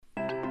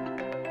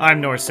I'm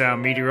North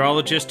Sound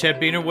meteorologist Ted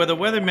Biener with a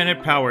Weather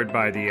Minute powered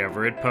by the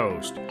Everett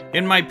Post.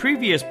 In my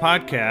previous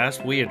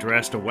podcast, we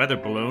addressed a weather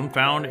balloon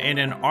found in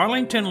an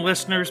Arlington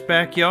listener's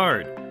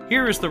backyard.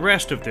 Here is the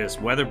rest of this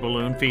weather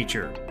balloon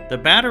feature. The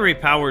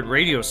battery-powered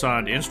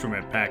radiosonde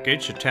instrument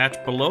package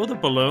attached below the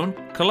balloon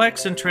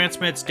collects and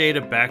transmits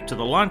data back to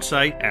the launch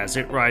site as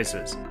it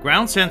rises.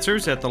 Ground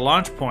sensors at the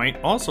launch point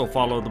also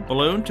follow the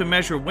balloon to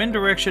measure wind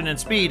direction and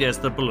speed as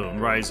the balloon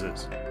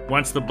rises.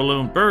 Once the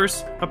balloon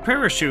bursts, a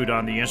parachute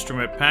on the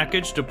instrument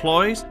package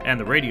deploys and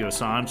the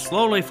radiosonde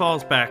slowly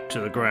falls back to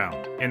the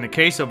ground. In the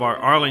case of our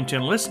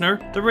Arlington listener,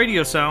 the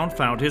radiosonde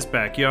found his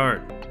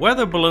backyard.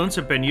 Weather balloons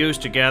have been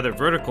used to gather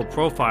vertical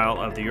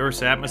profile of the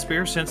Earth's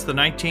atmosphere since the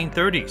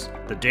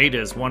 1930s. The data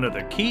is one of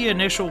the key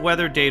initial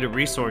weather data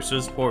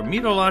resources for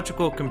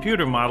meteorological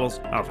computer models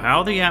of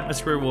how the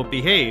atmosphere will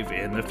behave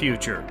in the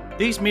future.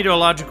 These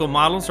meteorological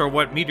models are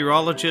what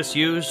meteorologists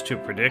use to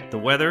predict the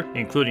weather,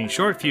 including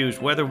short-fused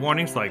weather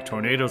warnings like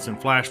tornadoes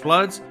and flash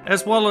floods,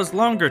 as well as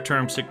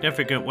longer-term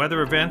significant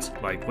weather events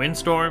like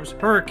windstorms,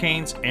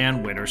 hurricanes,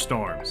 and winter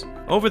storms.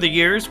 Over the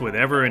years, with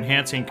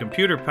ever-enhancing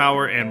computer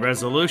power and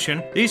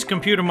resolution, these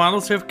computer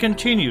models have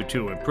continued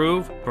to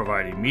improve,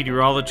 providing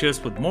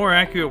meteorologists with more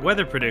accurate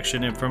weather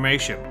prediction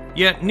information.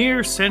 Yet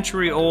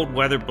near-century-old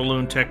weather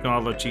balloon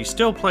technology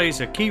still plays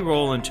a key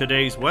role in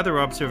today's weather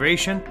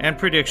observation and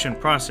prediction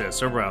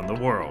process around the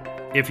world.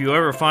 If you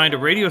ever find a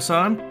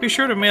radiosonde, be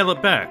sure to mail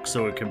it back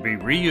so it can be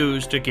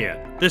reused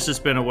again. This has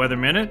been a Weather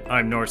Minute.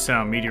 I'm North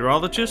Sound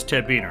meteorologist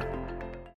Ted Biener.